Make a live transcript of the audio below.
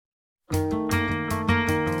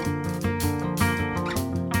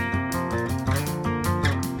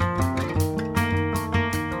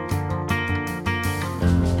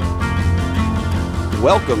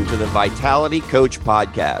Welcome to the Vitality Coach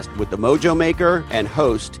Podcast with the Mojo Maker and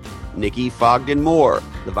host, Nikki Fogden-Moore,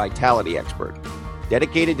 the Vitality Expert,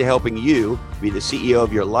 dedicated to helping you be the CEO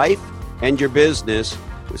of your life and your business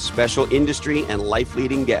with special industry and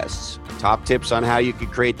life-leading guests. Top tips on how you can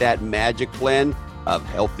create that magic blend of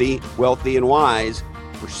healthy, wealthy, and wise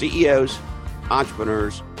for CEOs,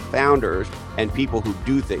 entrepreneurs, founders, and people who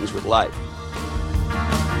do things with life.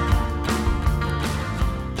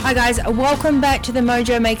 Hi guys, welcome back to the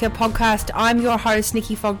Mojo Maker podcast. I'm your host,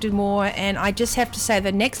 Nikki Fogden-Moore, and I just have to say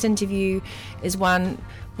the next interview is one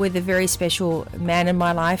with a very special man in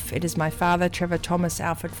my life. It is my father, Trevor Thomas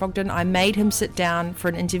Alfred Fogden. I made him sit down for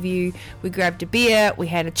an interview. We grabbed a beer, we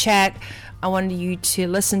had a chat. I wanted you to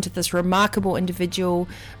listen to this remarkable individual,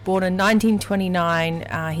 born in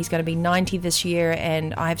 1929. He's going to be 90 this year,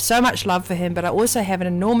 and I have so much love for him, but I also have an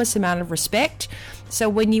enormous amount of respect. So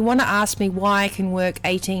when you want to ask me why I can work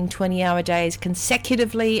 18, 20-hour days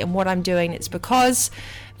consecutively and what I'm doing, it's because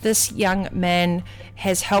this young man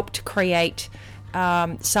has helped create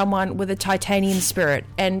someone with a titanium spirit,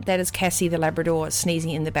 and that is Cassie the Labrador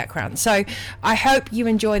sneezing in the background. So I hope you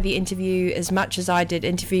enjoy the interview as much as I did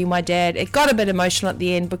interviewing my dad. It got a bit emotional at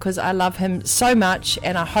the end because I love him so much,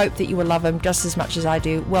 and I hope that you will love him just as much as I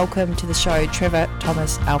do. Welcome to the show, Trevor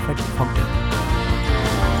Thomas Alfred Fogden.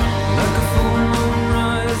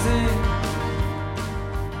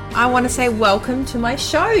 I want to say welcome to my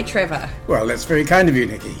show, Trevor. Well, that's very kind of you,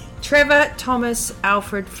 Nikki. Trevor Thomas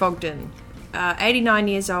Alfred Fogden. 89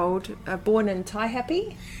 years old, born in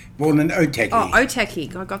Taihape. Born in Otaki. Oh,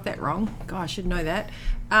 Otaki. I got that wrong. God, I should know that.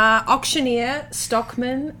 Auctioneer,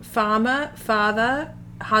 stockman, farmer, father,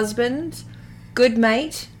 husband, good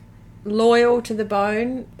mate, loyal to the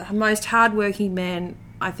bone, the most hardworking man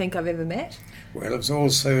I think I've ever met. Well, I was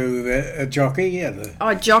also a jockey.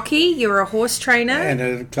 Jockey. You were a horse trainer. And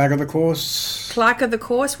a clerk of the course. Clerk of the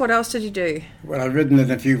course. What else did you do? Well, I've ridden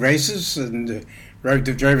in a few races and rode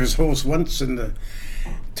the drover's horse once in the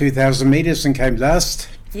 2,000 metres and came last.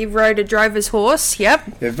 You rode a drover's horse, yep.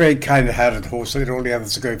 They're a very kind-hearted horse. They let all the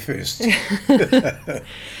others go first.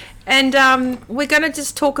 And we're going to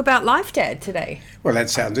just talk about life, Dad, today. Well, that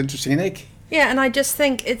sounds interesting, Nick. Yeah, and I just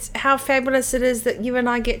think it's how fabulous it is that you and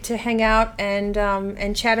I get to hang out and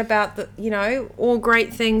chat about the all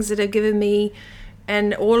great things that have given me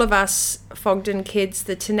and all of us Fogden kids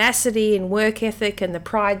the tenacity and work ethic and the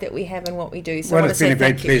pride that we have in what we do. So well, it's been a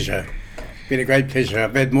great pleasure. Been a great pleasure.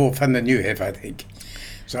 I've had more fun than you have, I think.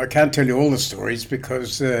 So I can't tell you all the stories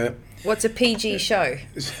because what's a PG show?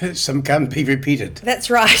 Some can't be repeated. That's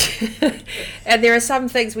right. And there are some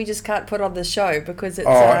things we just can't put on the show because it's...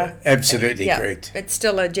 absolutely correct. It's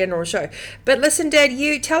still a general show. But listen, Dad,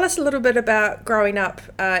 you tell us a little bit about growing up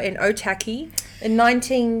in Otaki in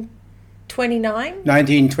 1929?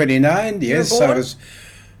 1929, yes. I was,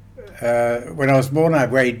 when I was born, I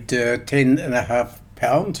weighed 10.5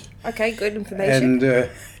 pounds. Okay, good information. And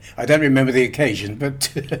I don't remember the occasion,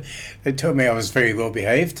 but they told me I was very well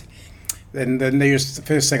behaved. Then the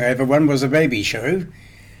first thing I ever won was a baby show.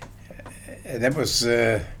 That was,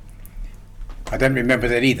 I don't remember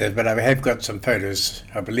that either, but I have got some photos.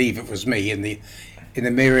 I believe it was me in the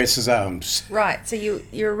mayoress's arms. Right, so you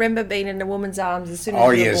remember being in a woman's arms as soon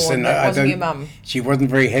as you were born. And that wasn't your mum. She wasn't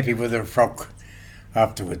very happy with her frock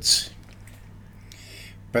afterwards.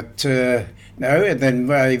 But no, and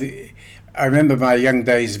then I remember my young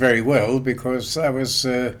days very well because I was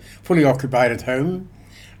fully occupied at home.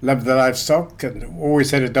 Loved the livestock and always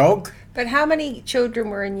had a dog. But how many children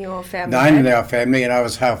were in your family? 9 in our family, and I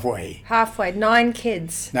was halfway. 9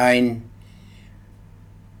 kids. 9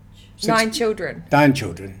 children. 9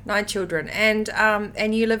 children. 9 children.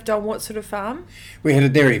 And you lived on what sort of farm? We had a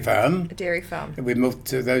dairy farm. A dairy farm. And we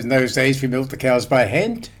milked, in those days, we milked the cows by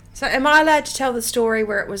hand. So am I allowed to tell the story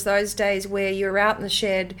where it was those days where you were out in the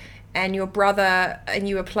shed and your brother and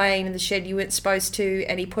you were playing in the shed you weren't supposed to,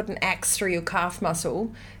 and he put an axe through your calf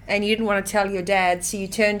muscle and you didn't want to tell your dad, so you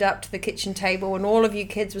turned up to the kitchen table and all of you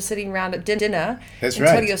kids were sitting around at dinner. That's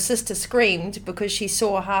until right. Your sister screamed because she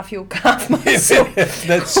saw half your calf muscle.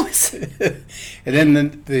 And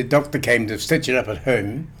then the doctor came to stitch it up at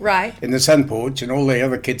home. Right. In the sun porch, and all the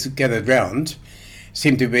other kids gathered round,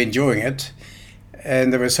 seemed to be enjoying it.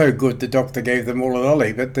 And they were so good, the doctor gave them all a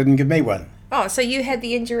lolly, but didn't give me one. Oh, so you had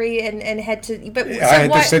the injury and had to... But I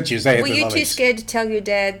had the stitches, they had the the lollies. Were you too scared to tell your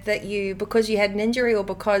dad that because you had an injury, or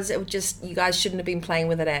because it was just you guys shouldn't have been playing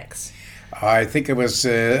with an axe? I think it was,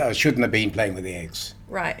 I shouldn't have been playing with the axe.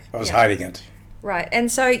 Right. I was hiding it. Right,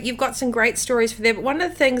 and so you've got some great stories for them. But one of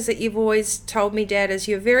the things that you've always told me, Dad, is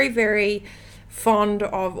you're very, very fond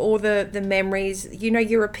of all the memories. You know,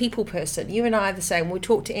 you're a people person. You and I are the same. We'll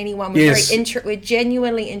talk to anyone. We're Yes. we're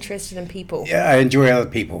genuinely interested in people. Yeah, I enjoy other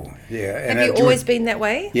people. Yeah. And Have you always been that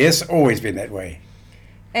way? Yes, always been that way.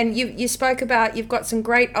 And you spoke about you've got some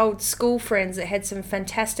great old school friends that had some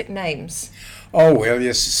fantastic names. Oh, well,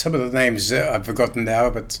 yes, some of the names I've forgotten now,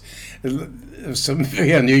 but some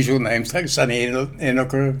very unusual names like Sonny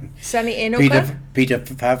Enocher, Sonny Enocher, Peter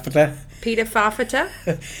Farfata, Peter Farfata,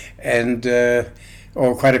 and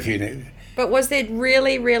quite a few. But was there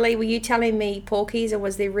really, were you telling me porkies, or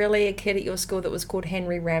was there really a kid at your school that was called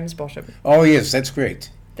Henry Ramsbottom? Oh, yes, that's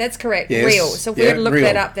correct. That's correct, Yes, real. So if we had looked real.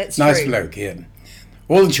 that up, that's nice true. bloke, yeah.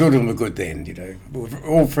 All the children were good then, you know, we were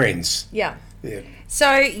all friends. Yeah. Yeah.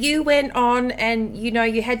 So you went on and, you know,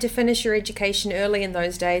 you had to finish your education early in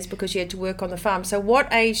those days because you had to work on the farm. So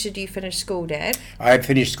what age did you finish school, Dad? I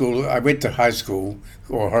finished school, I went to high school,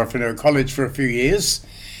 or college for a few years,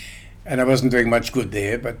 and I wasn't doing much good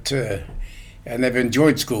there, but I never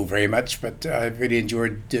enjoyed school very much, but I really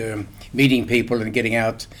enjoyed meeting people and getting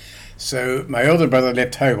out. So my older brother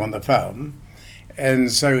left home on the farm,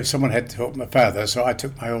 and so someone had to help my father, so I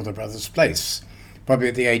took my older brother's place, probably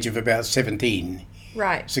at the age of about 17.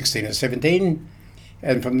 Right. 16 or 17.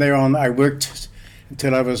 And from there on, I worked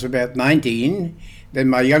until I was about 19. Then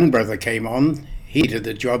my young brother came on. He did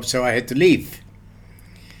the job, so I had to leave.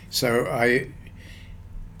 So I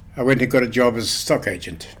went and got a job as a stock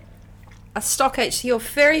agent. A stock agent. So your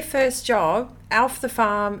very first job off the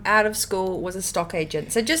farm, out of school, was a stock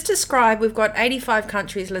agent. So just describe, we've got 85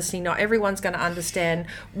 countries listening. Not everyone's going to understand.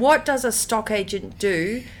 What does a stock agent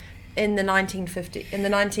do in the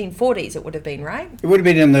 1940s it would have been, right? It would have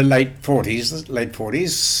been in the late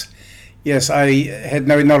 40s. Yes, I had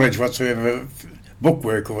no knowledge whatsoever of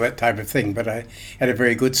bookwork or that type of thing, but I had a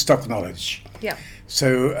very good stock knowledge. Yeah.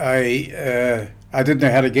 So I didn't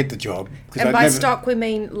know how to get the job. And by stock we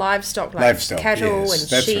mean livestock, like livestock, cattle yes, and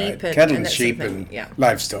that's sheep. Right. Cattle and that sheep sort of thing. and Yeah.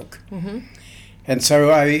 livestock. Mm-hmm. And so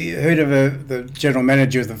I heard of the general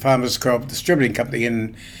manager of the Farmers Co-op Distributing Company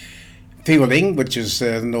in Fielding, which is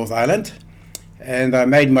North Island, and I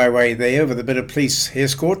made my way there with a bit of police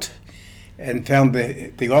escort and found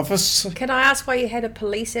the office. Can I ask why you had a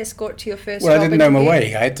police escort to your first Well, job I didn't know my interview?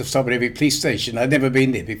 way. I had to stop at every police station. I'd never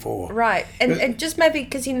been there before. Right. And just maybe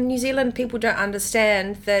because in New Zealand people don't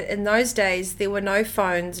understand that in those days there were no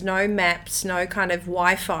phones, no maps, no kind of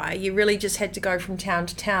Wi-Fi. You really just had to go from town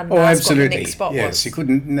to town and Oh, ask absolutely. what the next spot Yes, was. you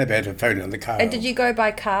couldn't never had a phone in the car. And did you go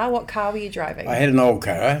by car? What car were you driving? I had an old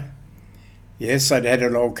car. Yes, I'd had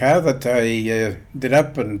an old car that I did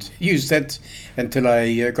up and used that until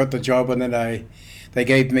I got the job, and then they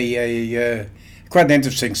gave me a quite an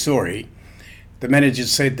interesting story. The manager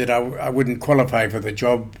said that I wouldn't qualify for the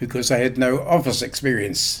job because I had no office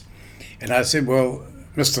experience. And I said, well,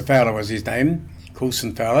 Mr. Fowler was his name,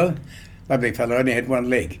 Coulson Fowler, lovely fellow, only had one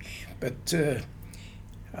leg. But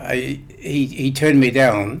he turned me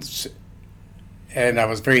down, and I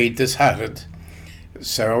was very disheartened.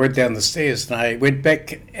 So I went down the stairs and I went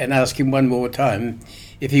back and asked him one more time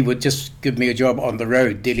if he would just give me a job on the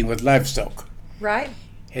road dealing with livestock. Right.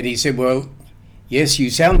 And he said, well, yes, you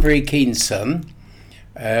sound very keen, son.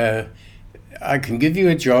 I can give you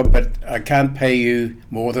a job, but I can't pay you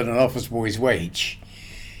more than an office boy's wage.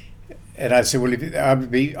 And I said, well,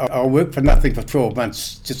 I'll work for nothing for 12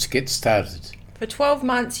 months just to get started. For 12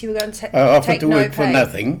 months you were going to I offered take to no work pay. for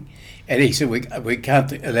nothing. And he said, we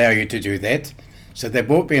can't allow you to do that. So they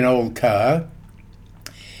bought me an old car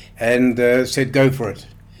and said, go for it.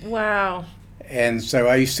 Wow. And so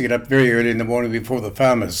I used to get up very early in the morning before the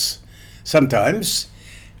farmers sometimes,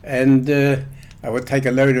 and I would take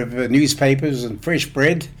a load of newspapers and fresh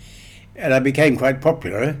bread, and I became quite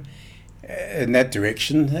popular in that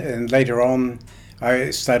direction. And later on I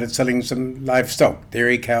started selling some livestock,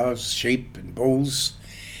 dairy cows, sheep and bulls,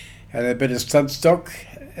 and a bit of stud stock.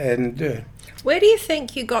 And where do you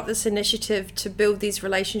think you got this initiative to build these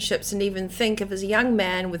relationships and even think of as a young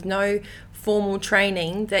man with no formal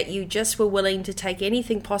training that you just were willing to take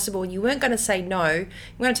anything possible and you weren't going to say no, you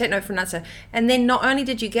weren't going to take no for an answer. And then not only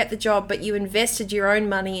did you get the job, but you invested your own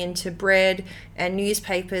money into bread and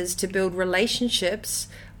newspapers to build relationships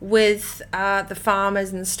with the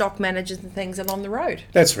farmers and the stock managers and things along the road.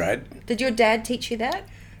 That's right. Did your dad teach you that?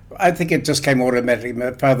 I think it just came automatically.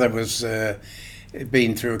 My father was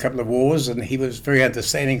been through a couple of wars, and he was a very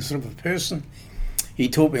understanding sort of a person. He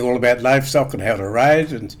taught me all about livestock and how to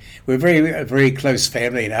ride, and we're a very close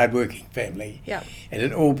family and hard-working family. Yeah. And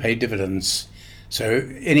it all paid dividends. So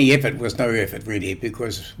any effort was no effort, really,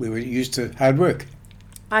 because we were used to hard work.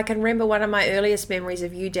 I can remember one of my earliest memories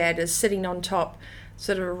of you, Dad, is sitting on top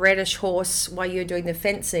sort of a reddish horse while you were doing the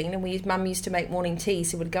fencing, and Mum used to make morning tea,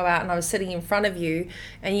 so we'd go out and I was sitting in front of you,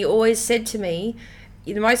 and you always said to me,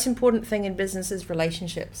 the most important thing in business is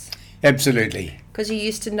relationships. Absolutely. Because you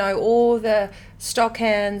used to know all the stock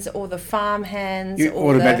hands or the farm hands. You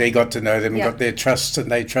automatically got to know them, got their trust,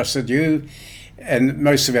 and they trusted you. And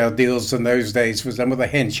most of our deals in those days was done with a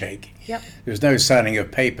handshake. Yep. There was no signing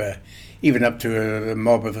of paper, even up to a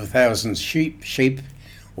mob of 1,000 sheep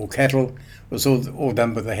or cattle. Was all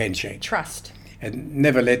done with a handshake. Trust. And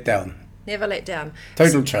never let down. Never let down.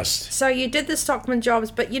 Total trust. So you did the stockman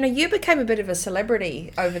jobs, but you became a bit of a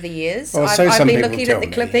celebrity over the years. Well, I've been looking at the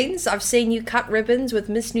clippings. I've seen you cut ribbons with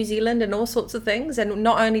Miss New Zealand and all sorts of things. And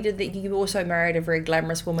not only you also married a very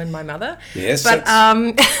glamorous woman, my mother. Yes. But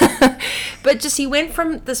but just you went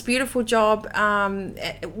from this beautiful job.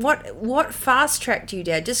 What fast tracked you,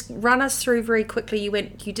 Dad? Just run us through very quickly. You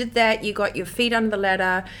did that. You got your feet under the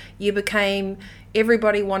ladder. You became.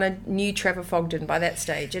 Everybody wanted new Trevor Fogden by that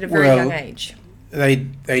stage, at a very young age. They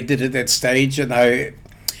did at that stage, and I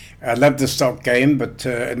loved the stock game, but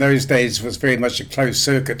in those days it was very much a closed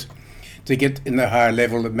circuit to get in the higher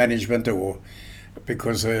level of management, or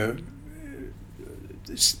because the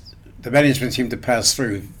management seemed to pass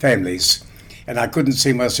through families, and I couldn't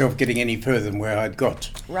see myself getting any further than where I'd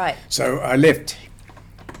got. Right. So I left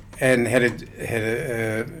and had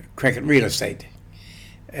a crack at real estate.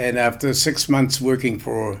 And after 6 months working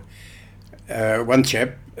for one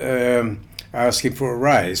chap, I asked him for a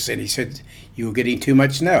rise, and he said, "You're getting too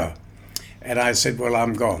much now." And I said, "Well,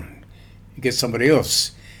 I'm gone. You get somebody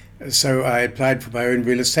else." So I applied for my own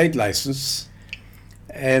real estate license,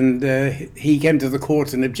 and he came to the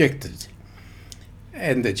court and objected.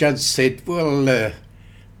 And the judge said, "Well,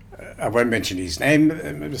 I won't mention his name,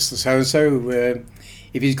 Mr. So-and-so.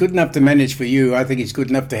 If he's good enough to manage for you, I think he's good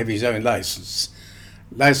enough to have his own license."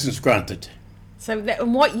 License granted. So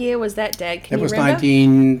and what year was that, Dad? Can you remember? That was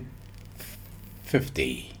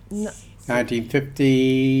 1950.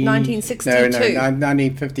 1950. 1962. No,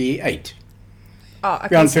 1958. Oh, okay.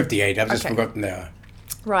 Around 58. I've just forgotten now.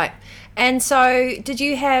 Right. And so did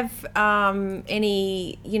you have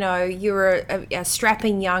any, you were a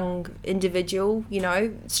strapping young individual,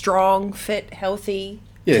 strong, fit, healthy,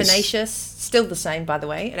 tenacious, still the same, by the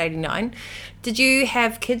way, at 89. Did you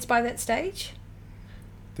have kids by that stage?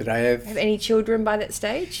 Did I have any children by that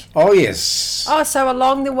stage? Oh, yes. Oh, so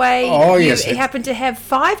along the way, you happened to have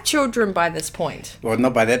 5 children by this point. Well,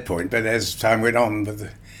 not by that point, but as time went on with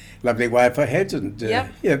the lovely wife I had. And,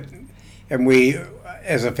 and we,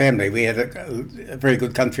 as a family, we had a very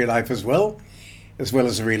good country life as well as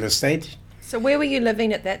the real estate. So where were you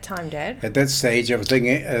living at that time, Dad? At that stage, I was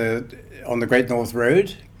living on the Great North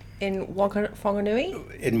Road. In Whanganui?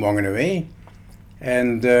 In Whanganui.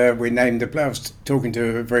 And we named I was talking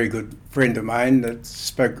to a very good friend of mine that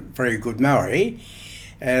spoke very good Maori,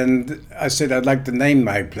 and I said, "I'd like to name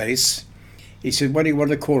my place." He said, "What do you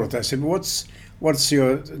want to call it?" I said, "What's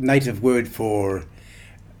your native word for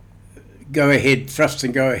go ahead, thrust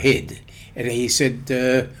and go ahead?" And he said,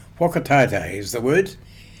 "Whakataitai is the word."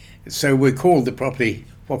 So we called the property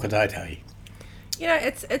Whakataitai.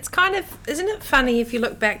 It's kind of, isn't it funny if you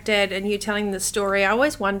look back, Dad, and you're telling the story? I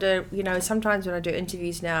always wonder, sometimes when I do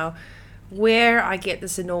interviews now, where I get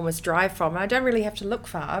this enormous drive from. And I don't really have to look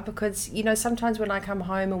far because, sometimes when I come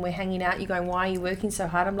home and we're hanging out, you're going, "Why are you working so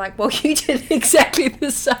hard?" I'm like, well, you did exactly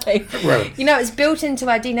the same. Well, it's built into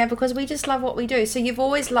our DNA because we just love what we do. So you've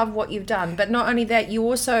always loved what you've done. But not only that, you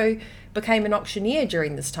also became an auctioneer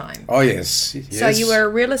during this time. Oh, yes. So you were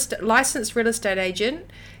a licensed real estate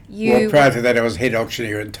agent. Prior to that, I was head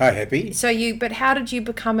auctioneer in Taihape. But how did you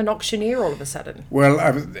become an auctioneer all of a sudden? Well,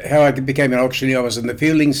 how I became an auctioneer, I was in the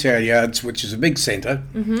Fielding sale yards, which is a big centre,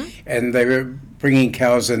 and they were bringing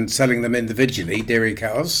cows and selling them individually, dairy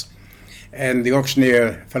cows. And the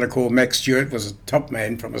auctioneer, a fellow called Max Stewart, was a top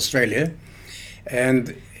man from Australia,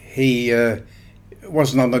 and he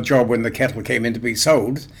wasn't on the job when the cattle came in to be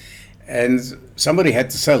sold, and somebody had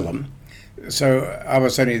to sell them. So I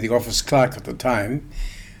was only the office clerk at the time.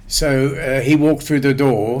 So he walked through the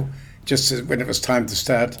door just when it was time to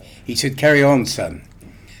start. He said, "Carry on, son."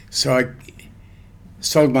 So I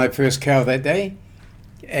sold my first cow that day,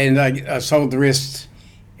 and I sold the rest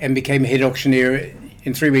and became head auctioneer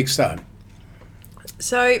in 3 weeks' time.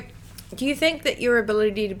 So do you think that your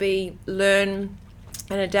ability to learn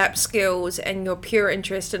and adapt skills and your pure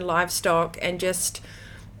interest in livestock and just,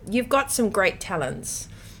 you've got some great talents.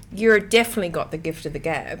 You've definitely got the gift of the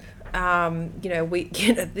gab.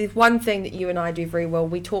 the one thing that you and I do very well,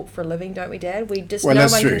 we talk for a living, don't we, Dad? No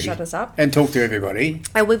one can shut us up. And talk to everybody.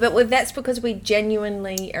 But that's because we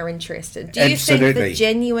genuinely are interested. Do you think the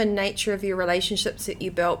genuine nature of your relationships that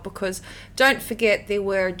you built, because don't forget there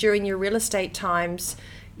were, during your real estate times,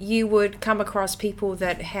 you would come across people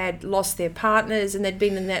that had lost their partners and they'd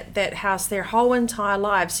been in that house their whole entire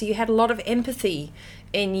lives. So you had a lot of empathy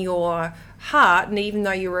in your heart, and even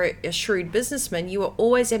though you were a shrewd businessman, you were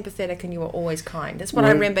always empathetic and you were always kind. That's what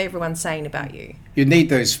I remember everyone saying about you. You need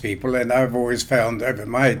those people, and I've always found over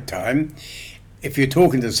my time, if you're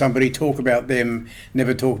talking to somebody, talk about them,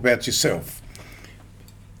 never talk about yourself.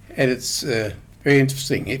 And it's very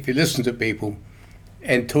interesting. If you listen to people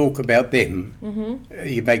and talk about them,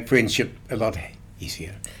 you make friendship a lot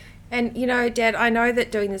easier. And, Dad, I know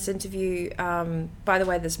that doing this interview, by the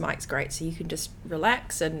way, this mic's great, so you can just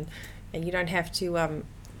relax and you don't have to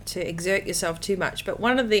exert yourself too much. But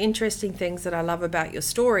one of the interesting things that I love about your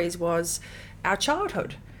stories was our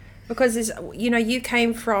childhood. Because, you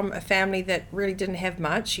came from a family that really didn't have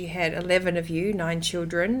much. You had 11 of you, 9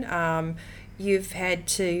 children. You've had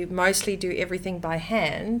to mostly do everything by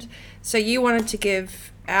hand. So you wanted to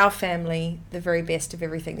give our family the very best of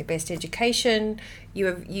everything, the best education.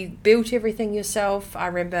 You built everything yourself. I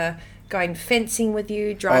remember going fencing with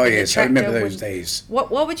you, driving the tractor. I remember those days.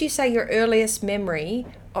 What would you say your earliest memory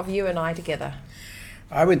of you and I together?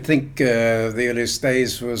 I would think the earliest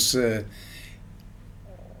days was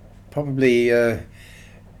probably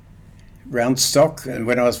round stock, and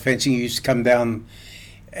when I was fencing, you used to come down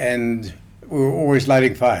and we were always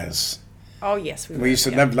lighting fires. Oh, yes, we were. We used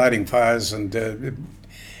to love lighting fires, and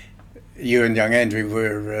you and young Andrew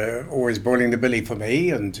were always boiling the billy for me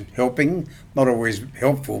and helping. Not always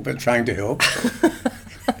helpful, but trying to help.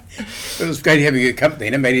 It was great having your company,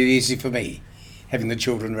 and it made it easy for me, having the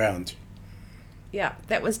children around. Yeah,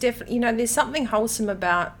 that was definitely, there's something wholesome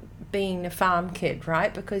about being a farm kid,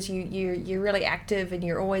 right? Because you're really active and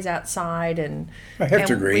you're always outside, and I have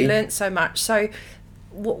to agree. We learnt so much. So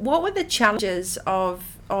what were the challenges of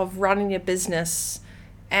running a business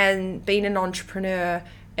and being an entrepreneur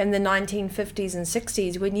in the 1950s and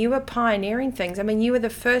 60s when you were pioneering things? I mean, you were the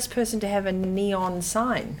first person to have a neon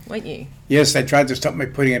sign, weren't you? Yes, they tried to stop me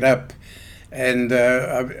putting it up, and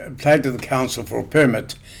I applied to the council for a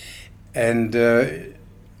permit, and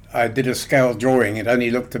I did a scale drawing. It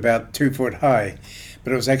only looked about 2 foot high,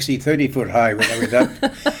 but it was actually 30 foot high when I went up.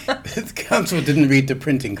 The council didn't read the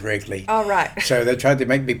printing correctly. Oh, right. So they tried to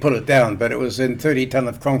make me pull it down, but it was in 30 ton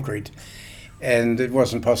of concrete, and it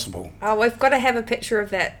wasn't possible. Oh, we've got to have a picture of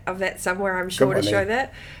that somewhere, I'm sure, to show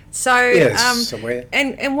that. So, yes, somewhere.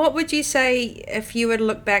 And what would you say if you were to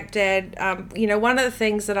look back, Dad? One of the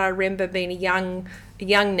things that I remember being a young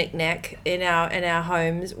knick-knack in our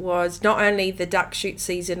homes was not only the duck shoot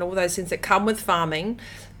season, all those things that come with farming,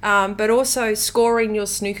 but also scoring your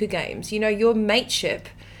snooker games. Your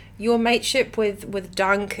mateship with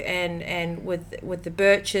Dunk and with the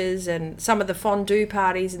Birches and some of the fondue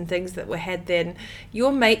parties and things that were had then,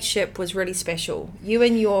 your mateship was really special. You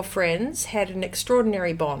and your friends had an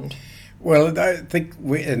extraordinary bond. Well, I think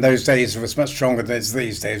in those days it was much stronger than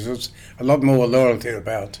these days. There was a lot more loyalty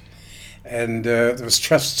about. And there was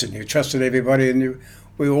trust, and you trusted everybody, and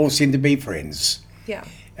we all seemed to be friends. Yeah.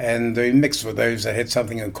 And mixed with those that had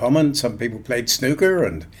something in common. Some people played snooker,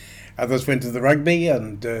 and others went to the rugby,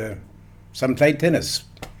 and some played tennis.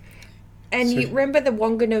 And you remember the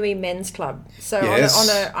Wanganui Men's Club? So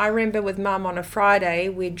yes. I remember with Mum on a Friday,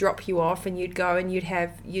 we'd drop you off, and you'd go and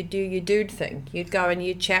you'd do your dude thing. You'd go and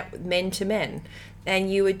you'd chat with men to men,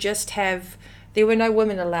 and you would just have. There were no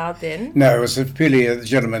women allowed then. No, it was purely a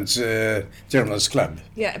gentleman's club.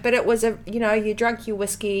 Yeah, but it was you drank your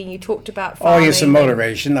whiskey and you talked about farming. Oh, yes, in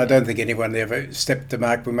moderation. I don't think anyone ever stepped the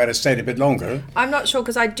mark. We might have stayed a bit longer. I'm not sure,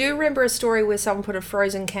 because I do remember a story where someone put a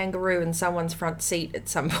frozen kangaroo in someone's front seat at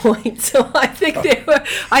some point. So I think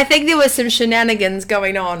there were some shenanigans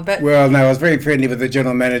going on. But well, no, I was very friendly with the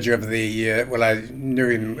general manager of the. I knew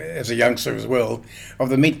him as a youngster as well, of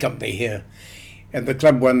the meat company here. At the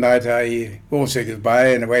club one night, I all said goodbye,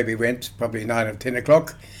 and away we went, probably 9 or 10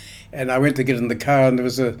 o'clock. And I went to get in the car, and there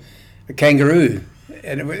was a kangaroo,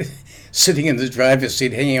 and it was sitting in the driver's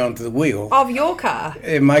seat, hanging onto the wheel. Of your car?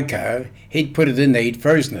 In my car. He'd put it in there, he'd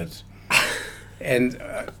frozen it. And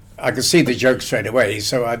I could see the joke straight away,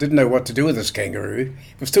 so I didn't know what to do with this kangaroo.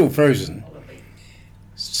 It was still frozen.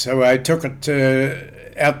 So I took it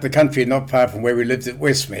out the country, not far from where we lived at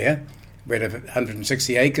Westmere. We had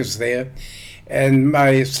 160 acres there. And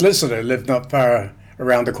my solicitor lived not far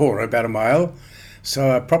around the corner, about a mile.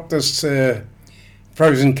 So I propped this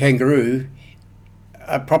frozen kangaroo,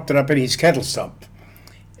 I propped it up in his cattle stop.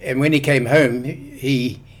 And when he came home,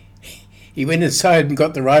 he went inside and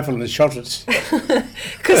got the rifle and shot it.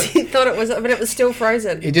 Because he thought it was, but it was still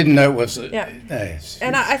frozen. He didn't know it was. Yeah. No,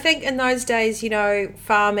 And I think in those days,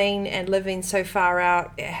 farming and living so far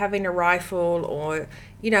out, having a rifle or,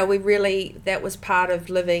 that was part of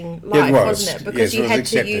living life, wasn't it? Because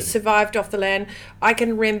yes, you survived off the land. I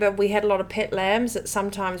can remember we had a lot of pet lambs that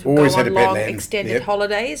sometimes would go on long extended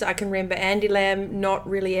holidays. I can remember Andy Lamb not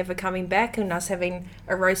really ever coming back and us having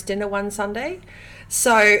a roast dinner one Sunday.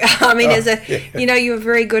 So, you were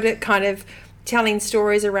very good at kind of telling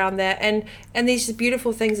stories around that, and these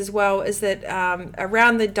beautiful things as well is that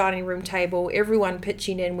around the dining room table, everyone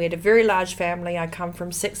pitching in. We had a very large family. I come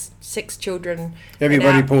from six children.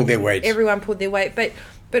 Everybody pulled their weight. Everyone pulled their weight,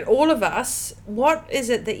 but all of us. What is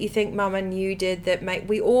it that you think Mum and you did that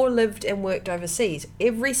we all lived and worked overseas?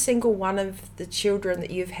 Every single one of the children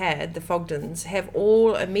that you've had, the Fogdens, have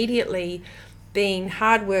all immediately been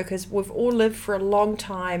hard workers. We've all lived for a long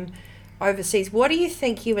time overseas. What do you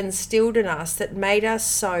think you instilled in us that made us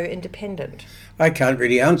so independent? I can't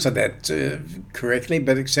really answer that correctly,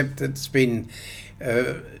 but except that it's been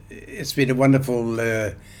a wonderful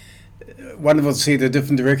to see the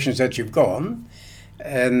different directions that you've gone,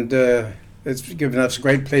 and it's given us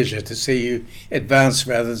great pleasure to see you advance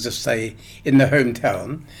rather than just stay in the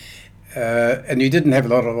hometown. And you didn't have a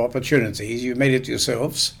lot of opportunities. You made it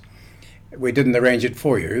yourselves. We didn't arrange it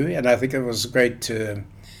for you, and I think it was a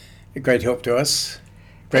great help to us,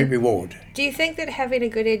 great reward. Do you think that having a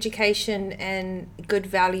good education and good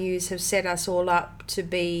values have set us all up to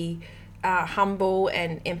be humble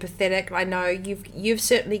and empathetic? I know you've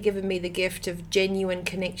certainly given me the gift of genuine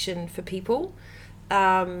connection for people,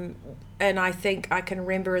 and I think I can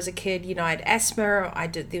remember as a kid, I had asthma.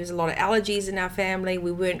 There was a lot of allergies in our family.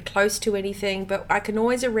 We weren't close to anything, but I can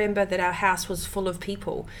always remember that our house was full of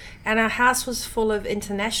people, and our house was full of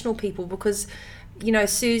international people because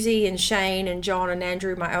Susie and Shane and John and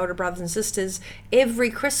Andrew, my elder brothers and sisters,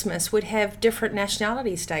 every Christmas would have different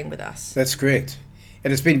nationalities staying with us. That's correct.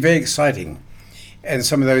 And it's been very exciting. And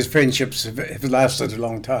some of those friendships have lasted a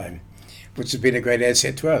long time, which has been a great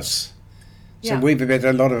asset to us. So we've met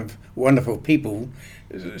a lot of wonderful people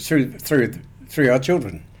through our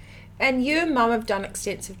children. And you and Mum have done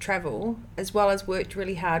extensive travel as well as worked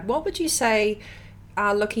really hard. What would you say,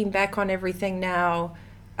 looking back on everything now,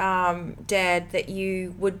 Dad, that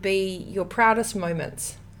you would be your proudest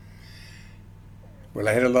moments? Well,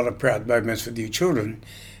 I had a lot of proud moments with you children,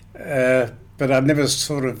 but I've never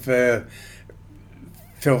sort of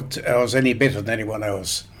felt I was any better than anyone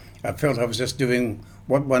else. I felt I was just doing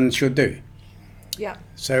what one should do. Yeah.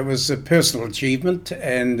 So it was a personal achievement,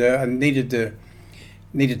 and I needed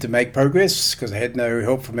to make progress because I had no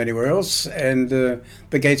help from anywhere else, and the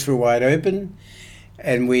gates were wide open.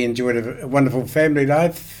 And we enjoyed a wonderful family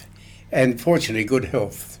life and, fortunately, good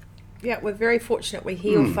health. Yeah, we're very fortunate. We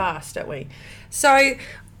heal fast, don't we? So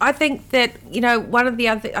I think that, one of the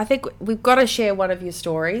other... I think we've got to share one of your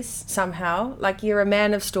stories somehow. Like, you're a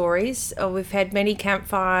man of stories. We've had many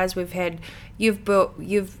campfires. You've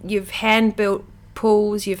hand-built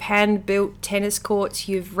pools. You've hand-built tennis courts.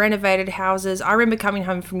 You've renovated houses. I remember coming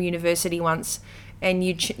home from university once and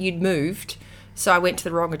you'd moved. So I went to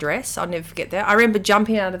the wrong address. I'll never forget that. I remember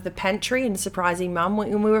jumping out of the pantry and surprising Mum.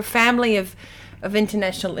 And we were a family of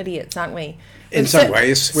international idiots, aren't we? In some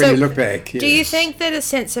ways, when you look back. Yes. Do you think that a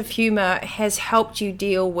sense of humour has helped you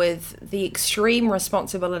deal with the extreme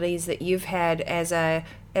responsibilities that you've had as a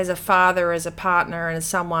father, as a partner, and as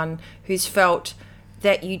someone who's felt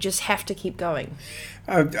that you just have to keep going?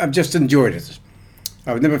 I've just enjoyed it.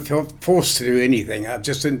 I've never felt forced to do anything.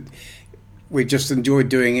 We just enjoyed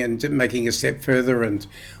doing it and making a step further and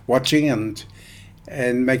watching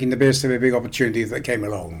and making the best of every opportunity that came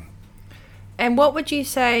along. And what would you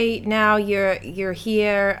say now you're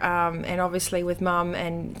here and obviously with Mum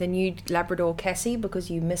and the new Labrador Cassie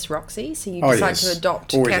because you miss Roxy, so you decided to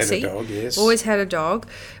adopt Always Cassie. Had a dog, yes. Always had a dog.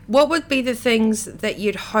 What would be the things that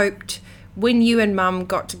you'd hoped when you and Mum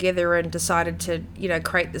got together and decided to,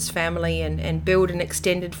 create this family and build an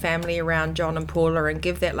extended family around John and Paula and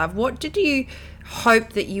give that love? What did you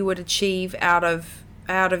hope that you would achieve out of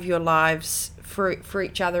your lives for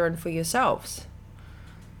each other and for yourselves?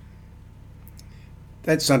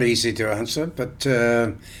 That's not easy to answer, but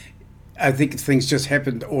I think things just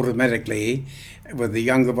happened automatically with the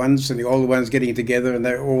younger ones and the older ones getting together, and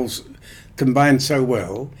they're all combined so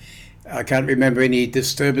well. I can't remember any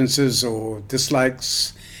disturbances or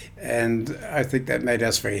dislikes, and I think that made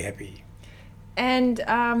us very happy. And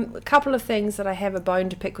a couple of things that I have a bone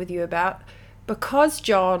to pick with you about. because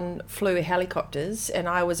John flew helicopters and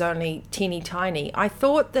I was only teeny tiny, I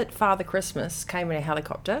thought that Father Christmas came in a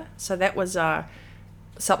helicopter. So that was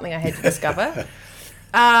something I had to discover.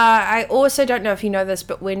 I also don't know if you know this,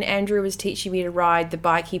 but when Andrew was teaching me to ride the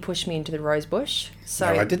bike, he pushed me into the rose bush.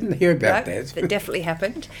 So No, I didn't hear about that. That definitely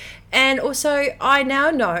happened. And also, I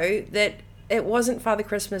now know that it wasn't Father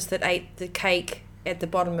Christmas that ate the cake at the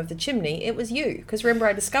bottom of the chimney. It was you, because remember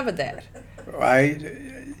I discovered that.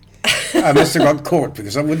 I must have got caught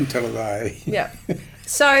because I wouldn't tell a lie. Yeah.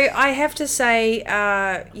 So I have to say,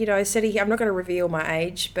 Seti, I'm not going to reveal my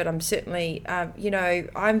age, but I'm certainly,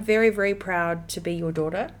 I'm very, very proud to be your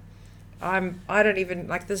daughter.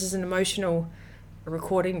 This is an emotional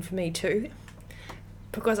recording for me too,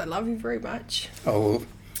 because I love you very much. Oh.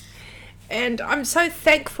 And I'm so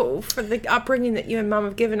thankful for the upbringing that you and Mum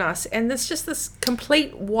have given us. And there's just this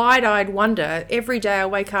complete wide-eyed wonder. Every day I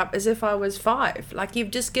wake up as if I was 5. Like, you've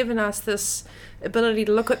just given us this ability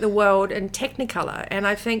to look at the world in Technicolor. And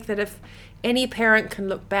I think that if any parent can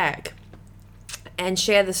look back and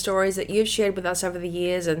share the stories that you've shared with us over the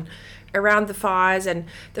years and around the fires, and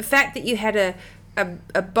the fact that you had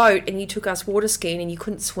a boat and you took us water skiing and you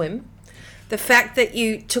couldn't swim, the fact that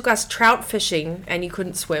you took us trout fishing and you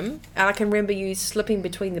couldn't swim, and I can remember you slipping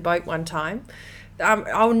between the boat one time.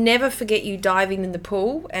 I'll never forget you diving in the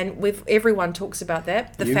pool, and everyone talks about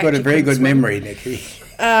that. You've got a very good memory, Nikki.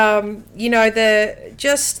 The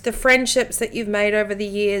friendships that you've made over the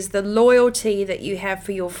years, the loyalty that you have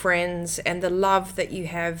for your friends, and the love that you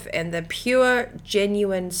have, and the pure,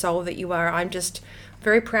 genuine soul that you are. I'm just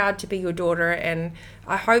very proud to be your daughter, and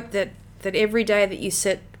I hope that every day that you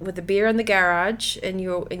sit with a beer in the garage in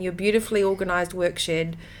your beautifully organised work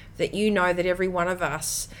shed, that you know that every one of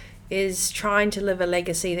us is trying to live a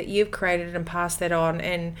legacy that you've created and pass that on.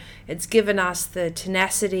 And it's given us the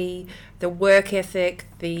tenacity, the work ethic,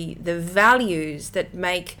 the values that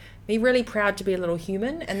make me really proud to be a little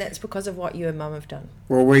human, and that's because of what you and Mum have done.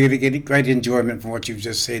 Well, we're going to get great enjoyment from what you've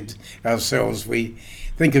just said ourselves. We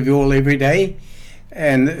think of you all every day,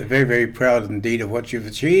 and very, very proud indeed of what you've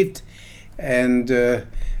achieved. And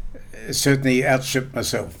certainly outstripped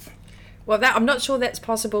myself. Well, I'm not sure that's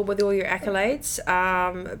possible with all your accolades,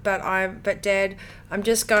 but Dad, I'm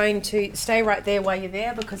just going to stay right there while you're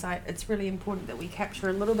there, because it's really important that we capture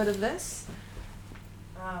a little bit of this.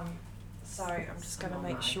 So I'm just going to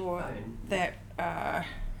make sure that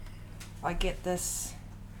I get this,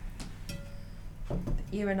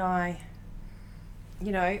 you and I,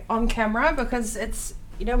 on camera, because it's,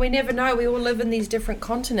 we never know. We all live in these different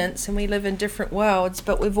continents and we live in different worlds,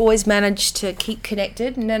 but we've always managed to keep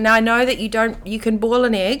connected. And I know that you can boil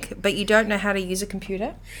an egg, but you don't know how to use a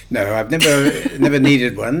computer. No, I've never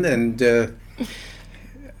needed one, and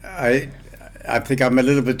I think I'm a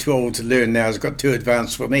little bit too old to learn now. It's got too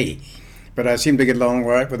advanced for me, but I seem to get along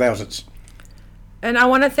right without it. And I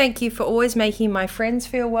want to thank you for always making my friends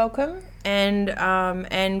feel welcome,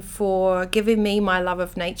 and for giving me my love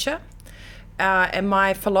of nature. And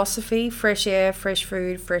my philosophy, fresh air, fresh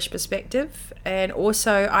food, fresh perspective. And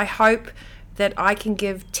also, I hope that I can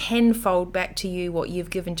give tenfold back to you what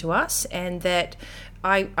you've given to us, and that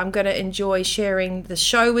I'm going to enjoy sharing the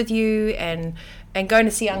show with you, and going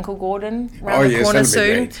to see Uncle Gordon around the corner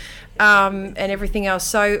soon, and everything else.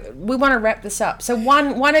 So we want to wrap this up. So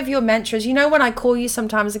one of your mantras, when I call you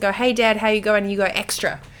sometimes and go, "Hey Dad, how you going?" and you go,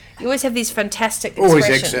 "Extra." You always have these fantastic expressions.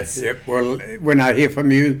 Always extra. Yep. Well, when I hear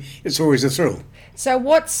from you, it's always a thrill. So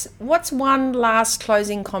what's one last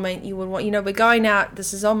closing comment you would want? We're going out.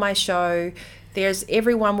 This is on my show.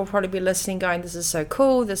 Everyone will probably be listening, going, "This is so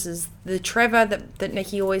cool. This is the Trevor that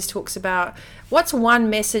Nikki always talks about." What's one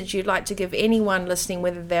message you'd like to give anyone listening,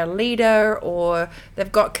 whether they're a leader or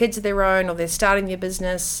they've got kids of their own or they're starting their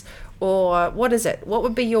business, or what is it? What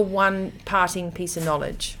would be your one parting piece of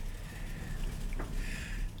knowledge?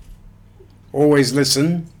 Always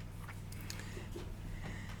listen.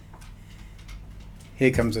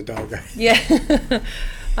 Here comes a dog. Yeah.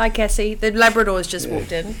 Hi, Cassie. The Labrador's just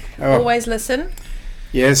walked in. Oh. Always listen.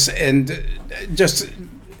 Yes, and just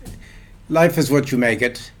life is what you make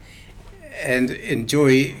it, and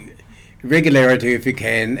enjoy regularity if you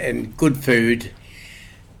can, and good food,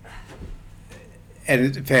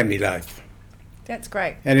 and family life. That's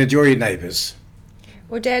great. And enjoy your neighbours.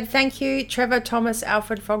 Well, Dad, thank you. Trevor Thomas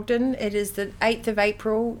Alfred Fogden. It is the 8th of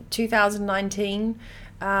April, 2019.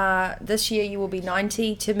 This year you will be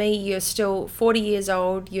 90. To me, you're still 40 years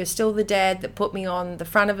old. You're still the dad that put me on the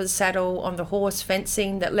front of his saddle, on the horse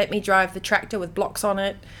fencing, that let me drive the tractor with blocks on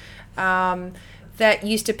it. that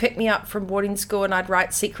used to pick me up from boarding school and I'd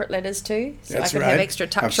write secret letters to, so That's I could right. have extra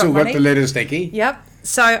tuck I've shop still money. got the letters, Nikki. Yep.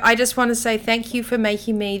 So I just want to say thank you for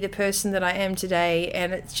making me the person that I am today,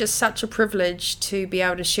 and it's just such a privilege to be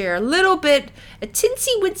able to share a little bit, a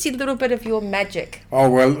tinsy-wincy little bit of your magic. Oh,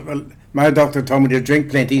 well, my doctor told me to drink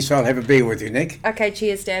plenty, so I'll have a beer with you, Nick. Okay,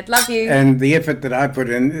 cheers, Dad. Love you. And the effort that I put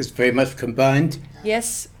in is very much combined.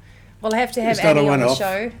 Yes. We'll have to have It's not a Annie on the one-off.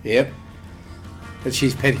 show. Yep. But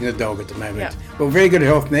she's petting the dog at the moment. Yep. Well, very good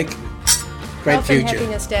health, Nick. Great Health future. and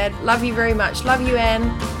happiness, Dad. Love you very much. Love you,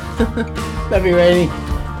 Anne. Love you, Annie.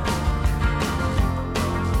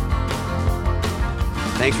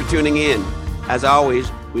 Thanks for tuning in. As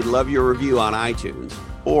always, we'd love your review on iTunes,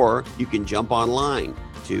 or you can jump online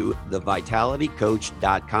to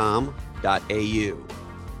thevitalitycoach.com.au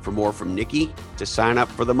for more from Nikki, to sign up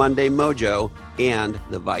for the Monday Mojo and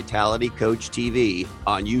the Vitality Coach TV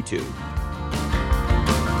on YouTube.